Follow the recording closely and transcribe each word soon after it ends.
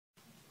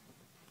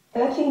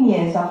13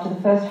 years after the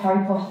first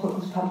Harry Potter book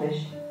was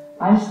published,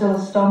 I am still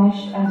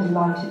astonished and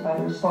delighted by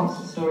the response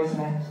the stories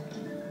met.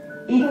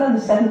 Even though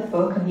the 7th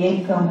book and the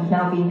 8th film have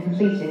now been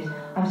completed,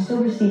 I'm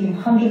still receiving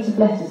hundreds of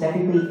letters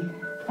every week,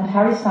 and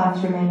Harry's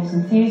fans remain as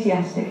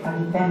enthusiastic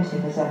and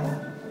inventive as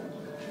ever.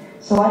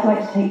 So I'd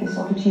like to take this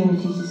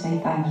opportunity to say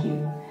thank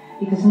you,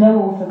 because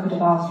no author could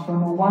have asked for a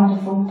more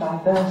wonderful,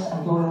 diverse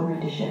and loyal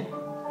readership.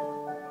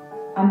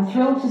 I'm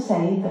thrilled to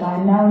say that I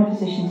am now in a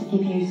position to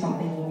give you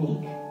something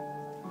unique.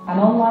 An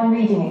online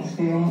reading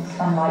experience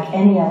unlike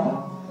any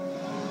other.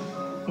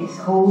 It's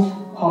called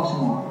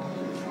Pottermore.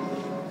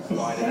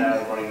 Spider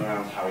there running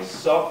around Harry's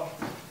sock,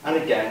 and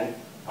again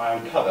I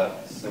uncover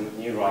some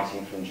new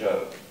writing from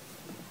Joe.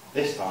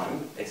 This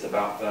time it's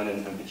about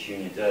Vernon and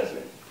Petunia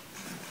Dursley.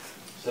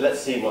 So let's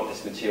see what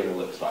this material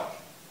looks like.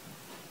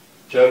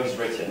 Joe has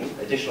written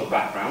additional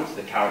background to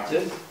the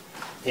characters.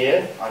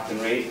 Here I can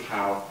read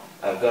how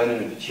Vernon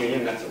and Petunia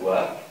met at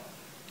work,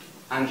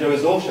 and Jo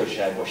has also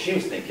shared what she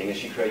was thinking as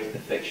she created the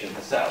fiction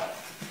herself.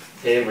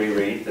 Here we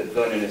read that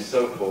Vernon is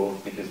so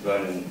called because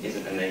Vernon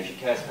isn't a name she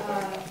cares for.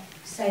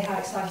 Say how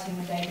exciting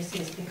the day this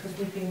is, because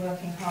we've been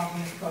working hard on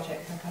this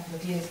project for a couple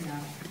of years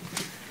now.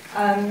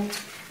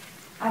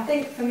 I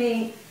think for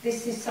me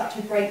this is such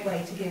a great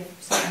way to give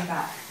something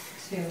back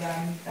to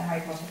the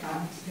Harry Potter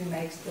fans who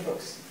makes the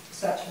books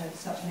such an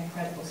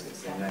incredible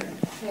success.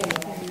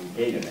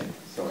 Here you name.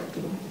 Sorry.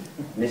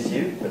 Miss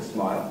you, but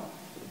smile.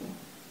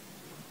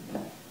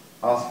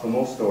 Ask for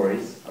more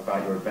stories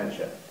about your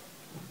adventure.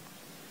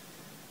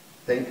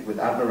 Think with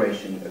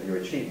admiration of your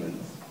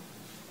achievements.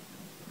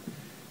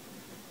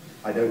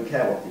 I don't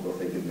care what people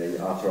think of me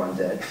after I'm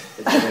dead.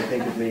 It's what they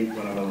think of me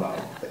when I'm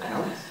alive that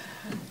counts.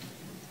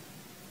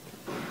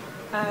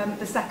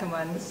 The second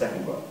one. The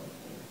second one.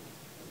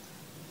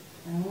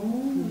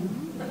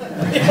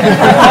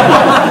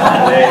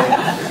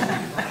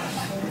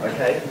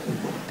 Okay.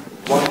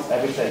 Once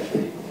every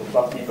century, the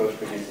fluffy bush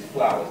produces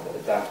flowers that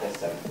adapt their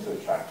scent to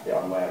attract the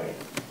unwary.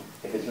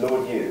 If it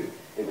lured you,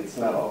 it would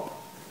smell of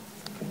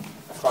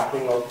a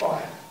crackling log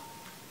fire,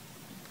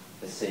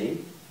 the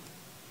sea,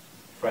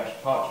 fresh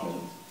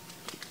parchment,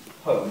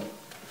 home.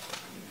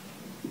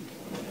 You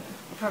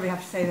probably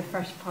have to say the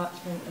fresh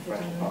parchment of the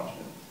Fresh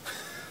parchment.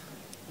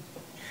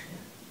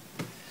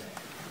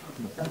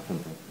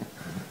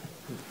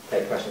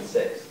 Okay, question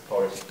 6.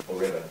 Forest or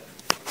river?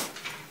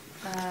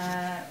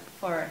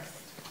 Forest.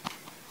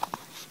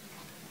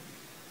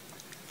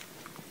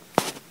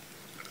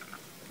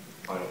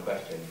 Final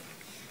question.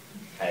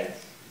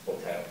 Heads or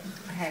tails?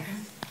 Heads.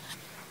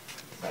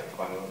 Is that your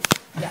final answer?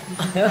 Yeah.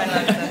 Final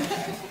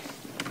answer.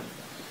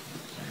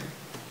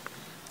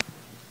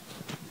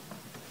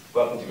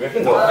 Welcome to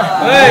Gryffindor.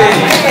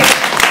 Hey!